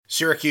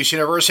Syracuse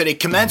University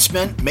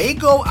commencement may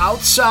go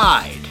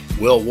outside.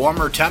 Will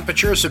warmer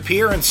temperatures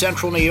appear in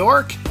central New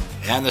York?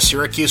 And the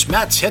Syracuse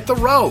Mets hit the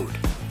road.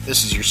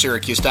 This is your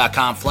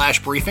Syracuse.com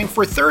flash briefing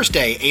for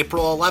Thursday,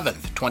 April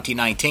 11th,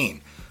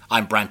 2019.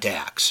 I'm Brent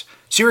Axe.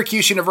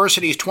 Syracuse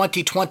University's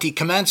 2020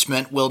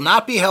 commencement will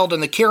not be held in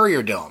the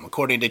Carrier Dome,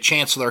 according to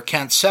Chancellor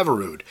Kent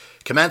Syverud.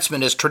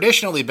 Commencement has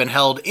traditionally been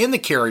held in the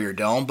Carrier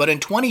Dome, but in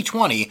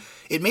 2020,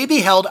 it may be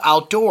held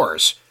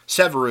outdoors.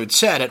 Syverud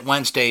said at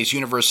Wednesday's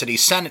University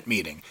Senate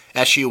meeting,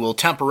 SU will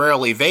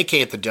temporarily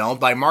vacate the dome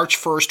by March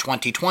 1st,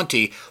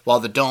 2020,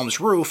 while the dome's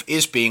roof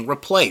is being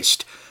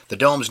replaced. The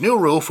dome's new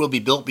roof will be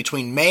built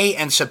between May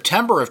and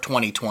September of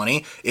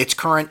 2020. Its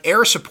current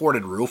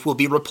air-supported roof will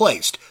be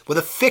replaced with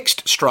a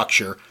fixed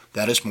structure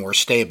that is more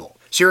stable.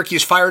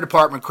 Syracuse Fire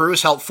Department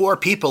crews helped 4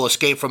 people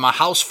escape from a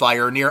house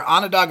fire near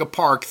Onondaga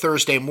Park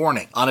Thursday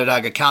morning.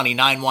 Onondaga County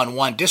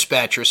 911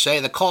 dispatchers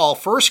say the call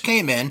first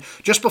came in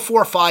just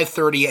before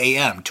 5:30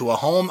 a.m. to a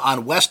home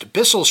on West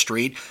Bissell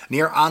Street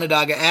near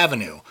Onondaga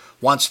Avenue.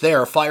 Once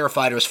there,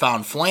 firefighters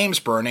found flames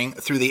burning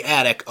through the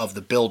attic of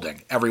the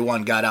building.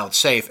 Everyone got out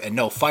safe and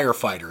no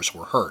firefighters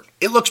were hurt.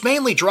 It looks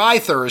mainly dry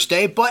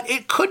Thursday, but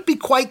it could be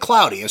quite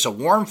cloudy as a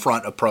warm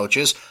front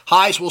approaches.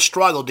 Highs will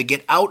struggle to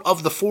get out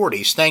of the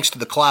 40s thanks to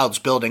the clouds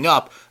building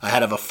up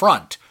ahead of a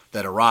front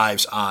that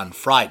arrives on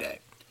Friday.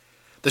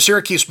 The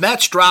Syracuse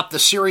Mets dropped the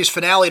series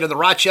finale to the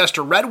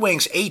Rochester Red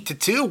Wings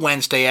 8-2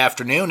 Wednesday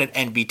afternoon at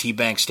NBT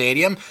Bank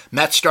Stadium.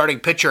 Mets starting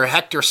pitcher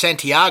Hector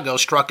Santiago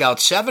struck out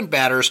 7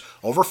 batters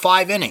over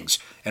 5 innings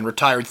and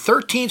retired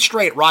 13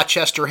 straight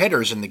Rochester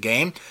hitters in the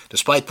game.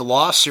 Despite the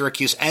loss,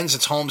 Syracuse ends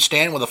its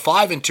homestand with a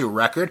 5-2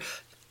 record.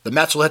 The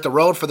Mets will hit the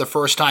road for the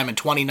first time in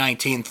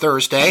 2019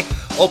 Thursday,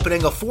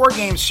 opening a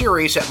 4-game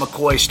series at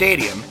McCoy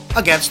Stadium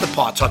against the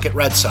Pawtucket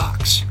Red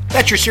Sox.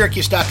 That's your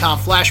Syracuse.com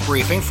flash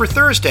briefing for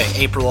Thursday,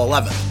 April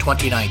 11th,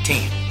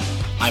 2019.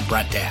 I'm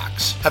Brent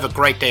Axe. Have a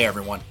great day,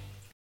 everyone.